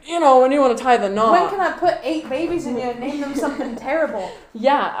when you want to tie the knot. When can I put 8 babies in you and name them something terrible?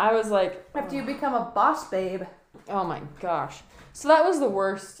 Yeah, I was like, After you become a boss babe. oh my gosh. So that was the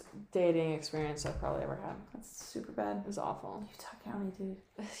worst dating experience I've probably ever had. That's super bad. It was awful. Utah County, dude.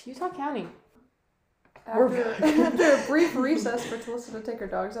 Utah County. After a brief recess for Talissa to take her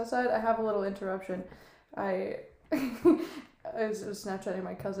dogs outside, I have a little interruption. I was Snapchatting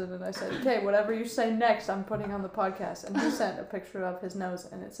my cousin and I said, okay, whatever you say next, I'm putting on the podcast. And he sent a picture of his nose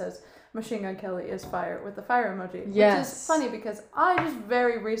and it says, Machine Gun Kelly is fire with the fire emoji. Yes. Which is funny because I just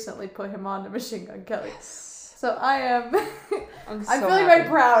very recently put him on to Machine Gun Kelly. So I am... I'm so feeling happy. very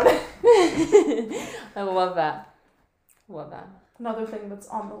proud. I love that. Love that. Another thing that's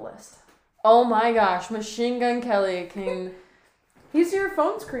on the list. Oh my gosh, Machine Gun Kelly can... He's your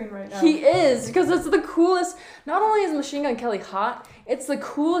phone screen right now. He is, because it's the coolest... Not only is Machine Gun Kelly hot, it's the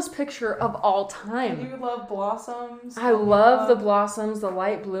coolest picture of all time. You love blossoms. I love the blossoms, the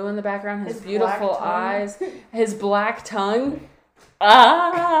light blue in the background, his beautiful eyes, his black tongue.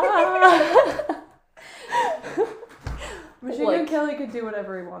 Ah! Machine Gun Kelly could do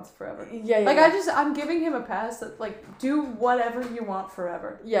whatever he wants forever. Yeah. I'm giving him a pass that, like, do whatever you want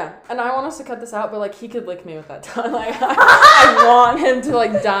forever. Yeah, and I want us to cut this out, but, like, he could lick me with that tongue. Like, I want him to,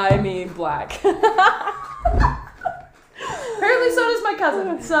 like, dye me black. Apparently so does my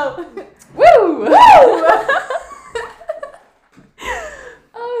cousin, so... Woo!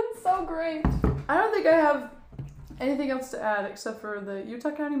 Oh, it's so great. I don't think I have anything else to add except for the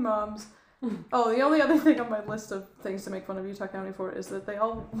Utah County moms. Oh, the only other thing on my list of things to make fun of Utah County for is that they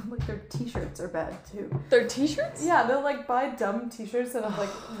all, like, their t-shirts are bad, too. Their t-shirts? Yeah, they'll, like, buy dumb t-shirts that have,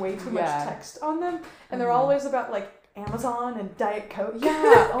 like, way too much Yeah. text on them, and they're always about, like, Amazon and Diet Coke.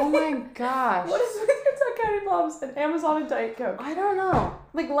 Yeah, oh my gosh. What is with Utah County moms and Amazon and Diet Coke? I don't know.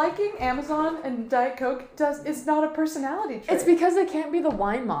 Like, liking Amazon and Diet Coke is not a personality trait. It's because they can't be the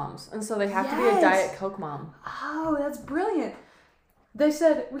wine moms, and so they have to be a Yes. Diet Coke mom. Oh, that's brilliant. They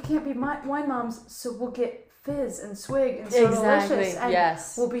said, we can't be wine moms, so we'll get Fizz and Swig and So Exactly, Delicious. And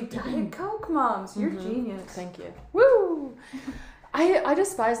yes. we'll be Diet Coke moms. You're genius. Thank you. Woo! I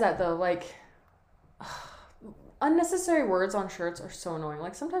despise that, though. Like, unnecessary words on shirts are so annoying.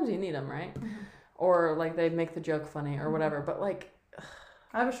 Like, sometimes you need them, right? Or, like, they make the joke funny or whatever. But, like...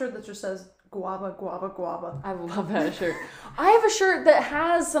 I have a shirt that just says, guava, guava, guava. I love that shirt. I have a shirt that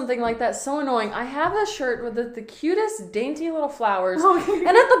has something like that. So annoying. I have a shirt with the cutest, dainty little flowers. And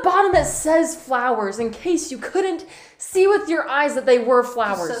at the bottom it says flowers, in case you couldn't see with your eyes that they were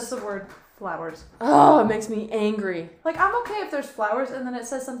flowers. It says the word flowers. Oh, it makes me angry. Like, I'm okay if there's flowers and then it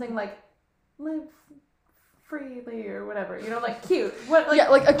says something like, live freely or whatever. You know, like, cute. What? Like, Yeah,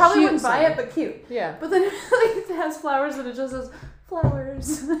 like a probably cute wouldn't buy sign. it, but cute. Yeah. But then it has flowers and it just says,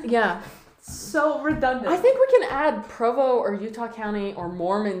 flowers. Yeah. So redundant. I think we can add Provo or Utah County or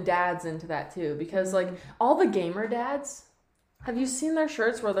Mormon dads into that too, because like all the gamer dads, have you seen their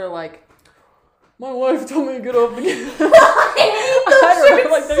shirts where they're like, my wife told me to get off the game. I don't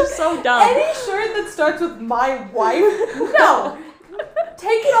know, like they're so dumb. Any shirt that starts with my wife, no.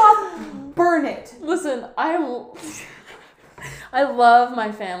 Take it off, burn it. Listen, I love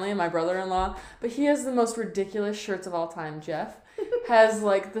my family and my brother-in-law, but he has the most ridiculous shirts of all time. Jeff has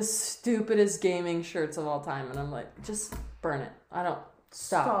like the stupidest gaming shirts of all time, and I'm like, just burn it. I don't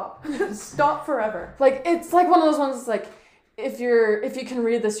stop. Stop forever. Like it's like one of those ones that's like, if you can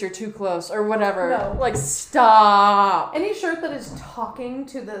read this, you're too close or whatever. No. Like stop. Any shirt that is talking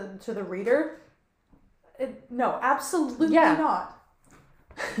to the reader, no, absolutely not.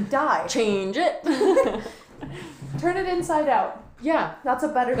 Die. Change it. Turn it inside out. Yeah, That's a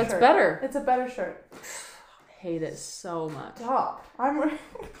better shirt. that's better. It's a better shirt. Hate it so much. Stop.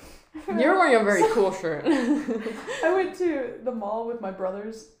 You're wearing a very cool shirt. I went to the mall with my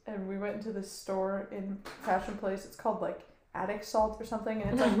brothers, and we went into this store in Fashion Place. It's called, like, Attic Salt or something,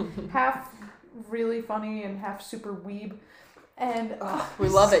 and it's, like, half really funny and half super weeb. And We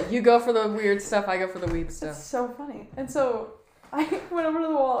love it. You go for the weird stuff, I go for the weeb stuff. it's so funny. And so I went over to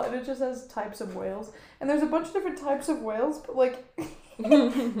the wall, and it just has types of whales. And there's a bunch of different types of whales, but, like...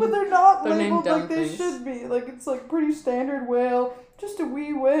 but they're not They're named labeled dumb like they things. should be. Like, it's like pretty standard whale, just a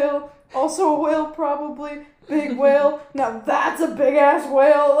wee whale, also a whale probably, big whale, now that's a big ass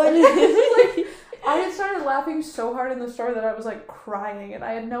whale. Like, I had started laughing so hard in the store that I was like crying, and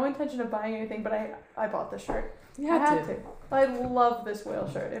I had no intention of buying anything, but I bought the shirt. You I had had to. to. I love this whale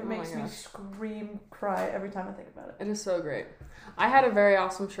shirt. It Oh my makes me gosh. scream, cry every time I think about it. It is so great. I had a very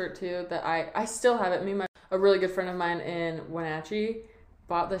awesome shirt too that I still have it. Me and a really good friend of mine in Wenatchee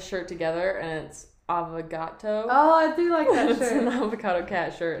bought this shirt together, and it's avocado. Oh, I do like that It's an shirt. avocado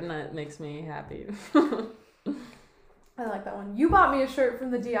cat shirt, and that makes me happy. I like that one. You bought me a shirt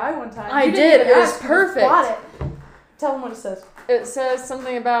from the DI one time. I You didn't did. even It was ask, you just perfect. bought it. Tell them what it says. It says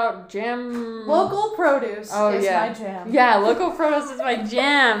something about jam. Local produce Oh, is yeah. my jam. Yeah, local produce is my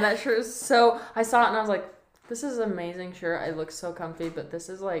jam. That shirt is so. I saw it and I was like, this is an amazing shirt. It looks so comfy, but this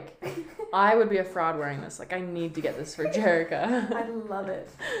is like, I would be a fraud wearing this. Like, I need to get this for Jerica. I love it.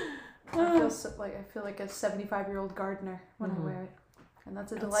 I feel like a 75-year-old gardener when I wear it. And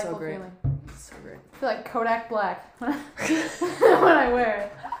that's a That's so delightful great. feeling. So great. I feel like Kodak Black when I wear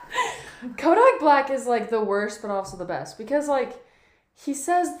it. Kodak Black is like the worst, but also the best because like he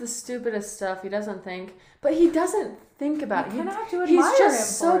says the stupidest stuff. He doesn't think, but he doesn't think about it. You kind of have to admire He's him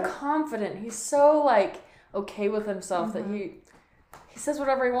just so for it. confident. He's so like okay with himself that he says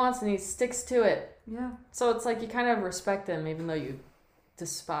whatever he wants and he sticks to it. Yeah. So it's like you kind of respect him even though you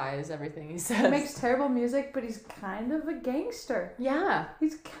despise everything he says. He makes terrible music, but he's kind of a gangster. Yeah.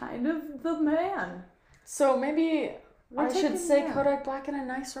 He's kind of the man. So maybe We're I should taking- say yeah. Kodak Black in a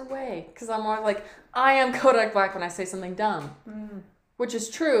nicer way because I'm more like I am Kodak Black when I say something dumb, which is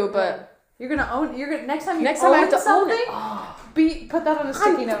true, but You're gonna own. You're gonna next time you next own time I have to something. own it. Oh, Put that on a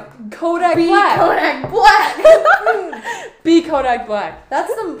sticky note. Kodak Be Black. Kodak Black. Be Kodak Black.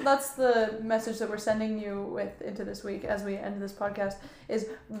 That's the message that we're sending you with into this week as we end this podcast is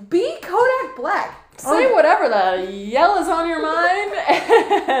be Kodak Black. Say whatever the yell is on your mind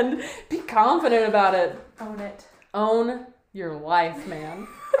and be confident about it. Own it. Own your life, man.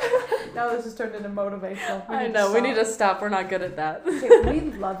 Now this has turned into motivational. I know, we need to stop. We're not good at that. Okay, we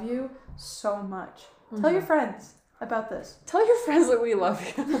love you so much. Tell your friends about this. Tell your friends that we love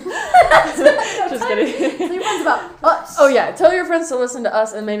you. Just kidding. Tell your friends about us. Oh yeah, tell your friends to listen to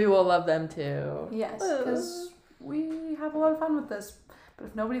us and maybe we'll love them too. Yes, because we have a lot of fun with this. But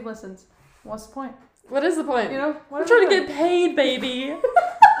if nobody listens, what's the point? What is the point? You know, we're trying to get paid, baby.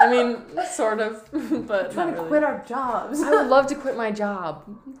 I mean, sort of, but We're trying not to really. quit our jobs. I would love to quit my job.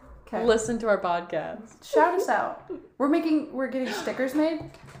 Okay. Listen to our podcast. Shout us out. We're getting stickers made.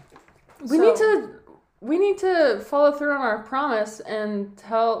 We need to follow through on our promise and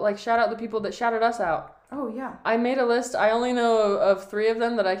shout out the people that shouted us out. Oh yeah. I made a list. I only know of 3 of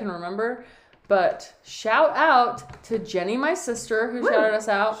them that I can remember. But shout out to Jenny, my sister, who shouted us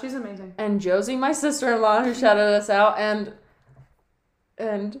out. She's amazing. And Josie, my sister-in-law, who shouted us out. And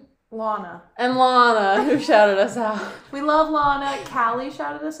Lana. And Lana, who shouted us out. We love Lana. Callie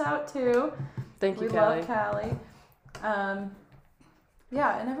shouted us out too. Thank you, We Callie. love Callie.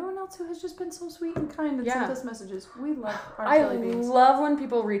 Yeah, and everyone else who has just been so sweet and kind and sent us messages. We love our jelly beans. I love when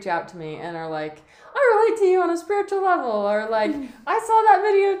people reach out to me and are like, I relate to you on a spiritual level, or like, I saw that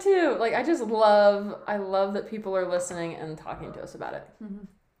video too. Like, I love that people are listening and talking to us about it. Mm-hmm.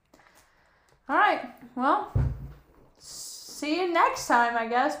 All right. Well, see you next time, I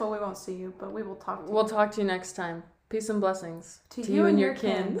guess. Well, we won't see you, but we will talk to you. We'll talk to you next time. Peace and blessings to you and your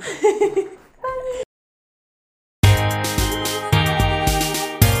kin.